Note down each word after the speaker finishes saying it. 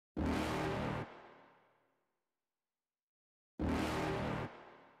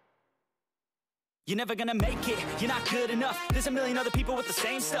you're never gonna make it, you're not good enough. There's a million other people with the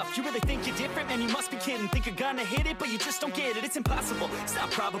same stuff. You really think you're different? Man, you must be kidding. Think you're gonna hit it, but you just don't get it. It's impossible, it's not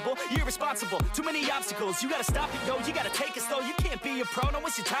probable, you're irresponsible. Too many obstacles, you gotta stop it, yo. You gotta take it slow, you can't be a pro. Don't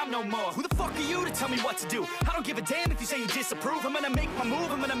waste your time no more. Who the fuck are you to tell me what to do? I don't give a damn if you say you disapprove. I'm gonna make my move,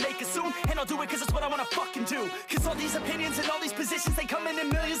 I'm gonna make it soon. And I'll do it cause it's what I wanna fucking do. Cause all these opinions and all these positions, they come in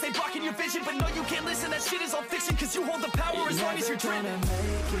millions, they blocking your vision. But no, you can't listen, that shit is all fiction. Cause you hold the power as long as you're driven.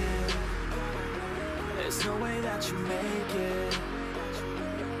 Make it. There's no way that you make it.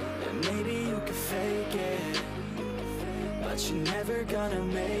 And maybe you could fake it, but you're never gonna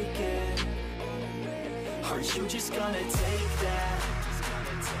make it. Are you just gonna take that?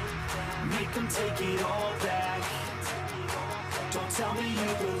 Make them take it all back. Don't tell me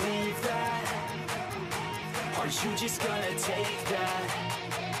you believe that. Are you just gonna take that?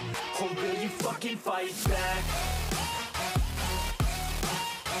 Or will you fucking fight back?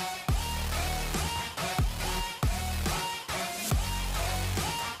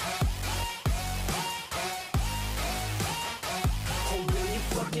 Or will you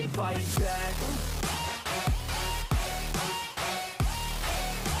fucking fight back?